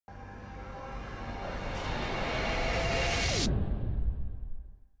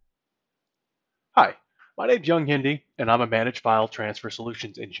Hi, my name's Young Hindi, and I'm a Managed File Transfer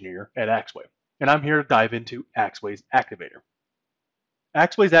Solutions Engineer at Axway, and I'm here to dive into Axway's Activator.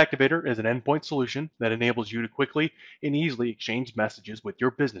 Axway's Activator is an endpoint solution that enables you to quickly and easily exchange messages with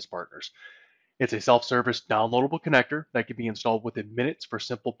your business partners. It's a self-service downloadable connector that can be installed within minutes for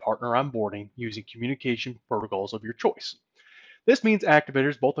simple partner onboarding using communication protocols of your choice. This means Activator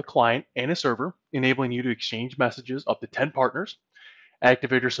is both a client and a server, enabling you to exchange messages up to 10 partners.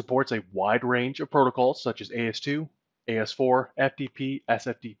 Activator supports a wide range of protocols such as AS2, AS4, FTP,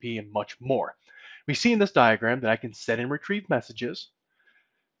 SFTP, and much more. We see in this diagram that I can send and retrieve messages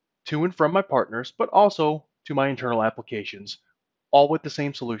to and from my partners, but also to my internal applications, all with the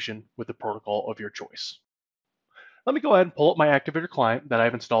same solution with the protocol of your choice. Let me go ahead and pull up my Activator client that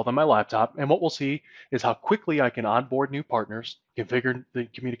I've installed on my laptop, and what we'll see is how quickly I can onboard new partners, configure the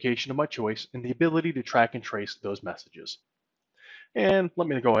communication of my choice, and the ability to track and trace those messages. And let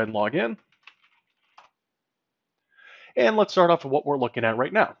me go ahead and log in. And let's start off with what we're looking at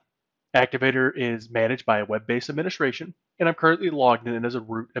right now. Activator is managed by a web-based administration, and I'm currently logged in as a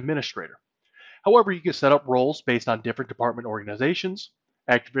root administrator. However, you can set up roles based on different department organizations.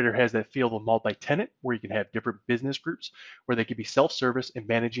 Activator has that field of multi-tenant where you can have different business groups where they can be self-service and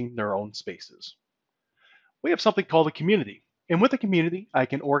managing their own spaces. We have something called a community, and with a community, I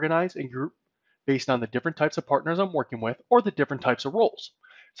can organize and group based on the different types of partners I'm working with or the different types of roles,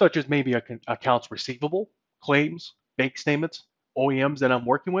 such as maybe accounts receivable, claims, bank statements, OEMs that I'm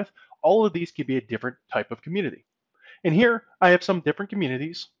working with. All of these could be a different type of community. And here I have some different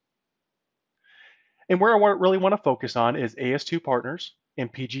communities. And where I really want to focus on is AS2 partners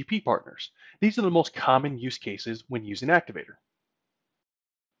and PGP partners. These are the most common use cases when using Activator.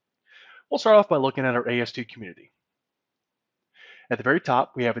 We'll start off by looking at our AS2 community. At the very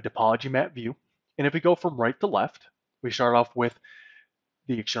top, we have a topology map view. And if we go from right to left, we start off with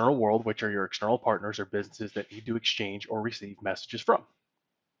the external world, which are your external partners or businesses that need to exchange or receive messages from.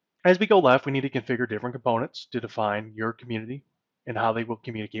 As we go left, we need to configure different components to define your community and how they will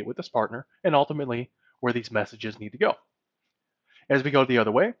communicate with this partner, and ultimately where these messages need to go. As we go the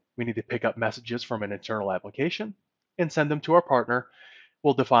other way, we need to pick up messages from an internal application and send them to our partner.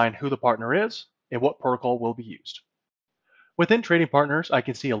 We'll define who the partner is and what protocol will be used. Within trading partners, I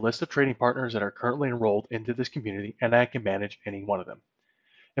can see a list of trading partners that are currently enrolled into this community, and I can manage any one of them.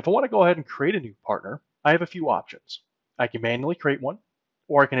 If I want to go ahead and create a new partner, I have a few options. I can manually create one,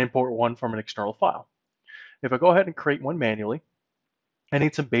 or I can import one from an external file. If I go ahead and create one manually, I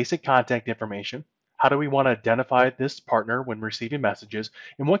need some basic contact information. How do we want to identify this partner when receiving messages,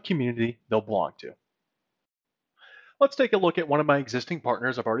 and what community they'll belong to? Let's take a look at one of my existing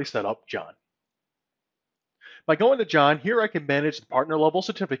partners I've already set up, John. By going to John, here I can manage the partner level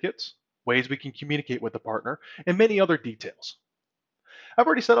certificates, ways we can communicate with the partner, and many other details. I've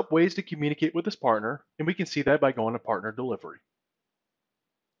already set up ways to communicate with this partner, and we can see that by going to partner delivery.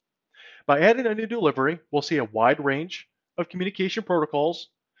 By adding a new delivery, we'll see a wide range of communication protocols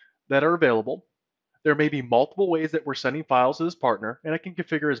that are available. There may be multiple ways that we're sending files to this partner, and I can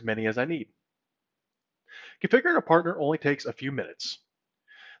configure as many as I need. Configuring a partner only takes a few minutes.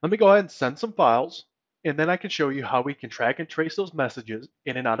 Let me go ahead and send some files, and then I can show you how we can track and trace those messages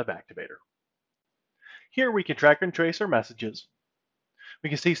in and out of Activator. Here we can track and trace our messages. We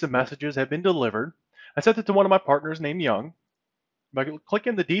can see some messages have been delivered. I sent it to one of my partners named Young. By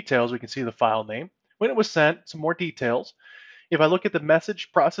clicking the details, we can see the file name, when it was sent, some more details. If I look at the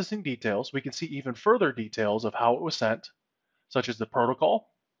message processing details, we can see even further details of how it was sent, such as the protocol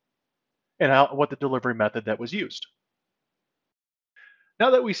and what the delivery method that was used.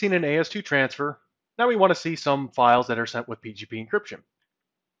 Now that we've seen an AS2 transfer, now we want to see some files that are sent with PGP encryption.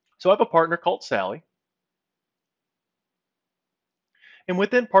 So I have a partner called Sally. And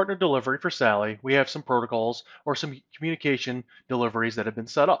within partner delivery for Sally, we have some protocols or some communication deliveries that have been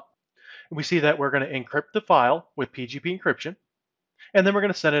set up. And we see that we're going to encrypt the file with PGP encryption, and then we're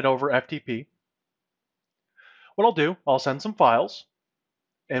going to send it over FTP. What I'll do, I'll send some files,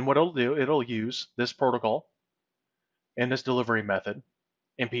 and what it'll do, it'll use this protocol and this delivery method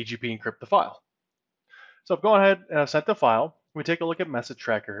and PGP encrypt the file. So I've gone ahead and I've sent the file. We take a look at message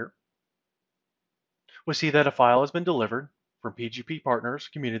tracker here. We see that a file has been delivered from PGP Partners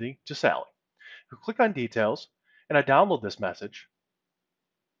Community to Sally. If we click on details and I download this message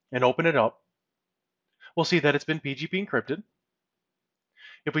and open it up, we'll see that it's been PGP encrypted.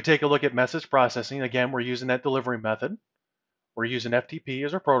 If we take a look at message processing, again, we're using that delivery method. We're using FTP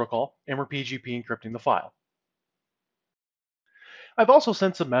as our protocol, and we're PGP encrypting the file. I've also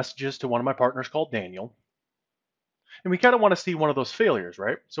sent some messages to one of my partners called Daniel. And we kind of want to see one of those failures,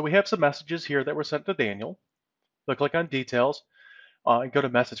 right? So we have some messages here that were sent to Daniel. So click on details and go to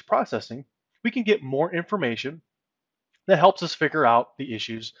message processing. we can get more information that helps us figure out the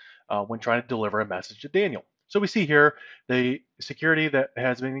issues when trying to deliver a message to Daniel. So we see here the security that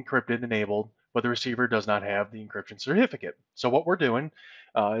has been encrypted enabled, but the receiver does not have the encryption certificate. So what we're doing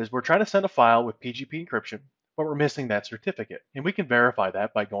is we're trying to send a file with PGP encryption, but we're missing that certificate. And we can verify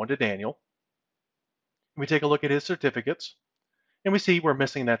that by going to Daniel. We take a look at his certificates, and we see we're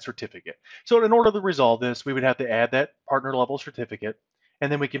missing that certificate. So in order to resolve this, we would have to add that partner level certificate,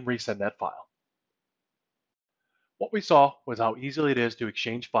 and then we can resend that file. What we saw was how easily it is to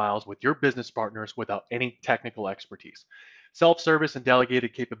exchange files with your business partners without any technical expertise. Self-service and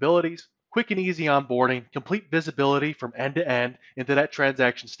delegated capabilities, quick and easy onboarding, complete visibility from end to end into that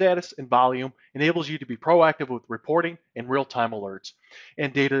transaction status and volume enables you to be proactive with reporting and real-time alerts,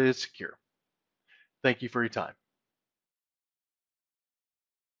 and data is secure. Thank you for your time.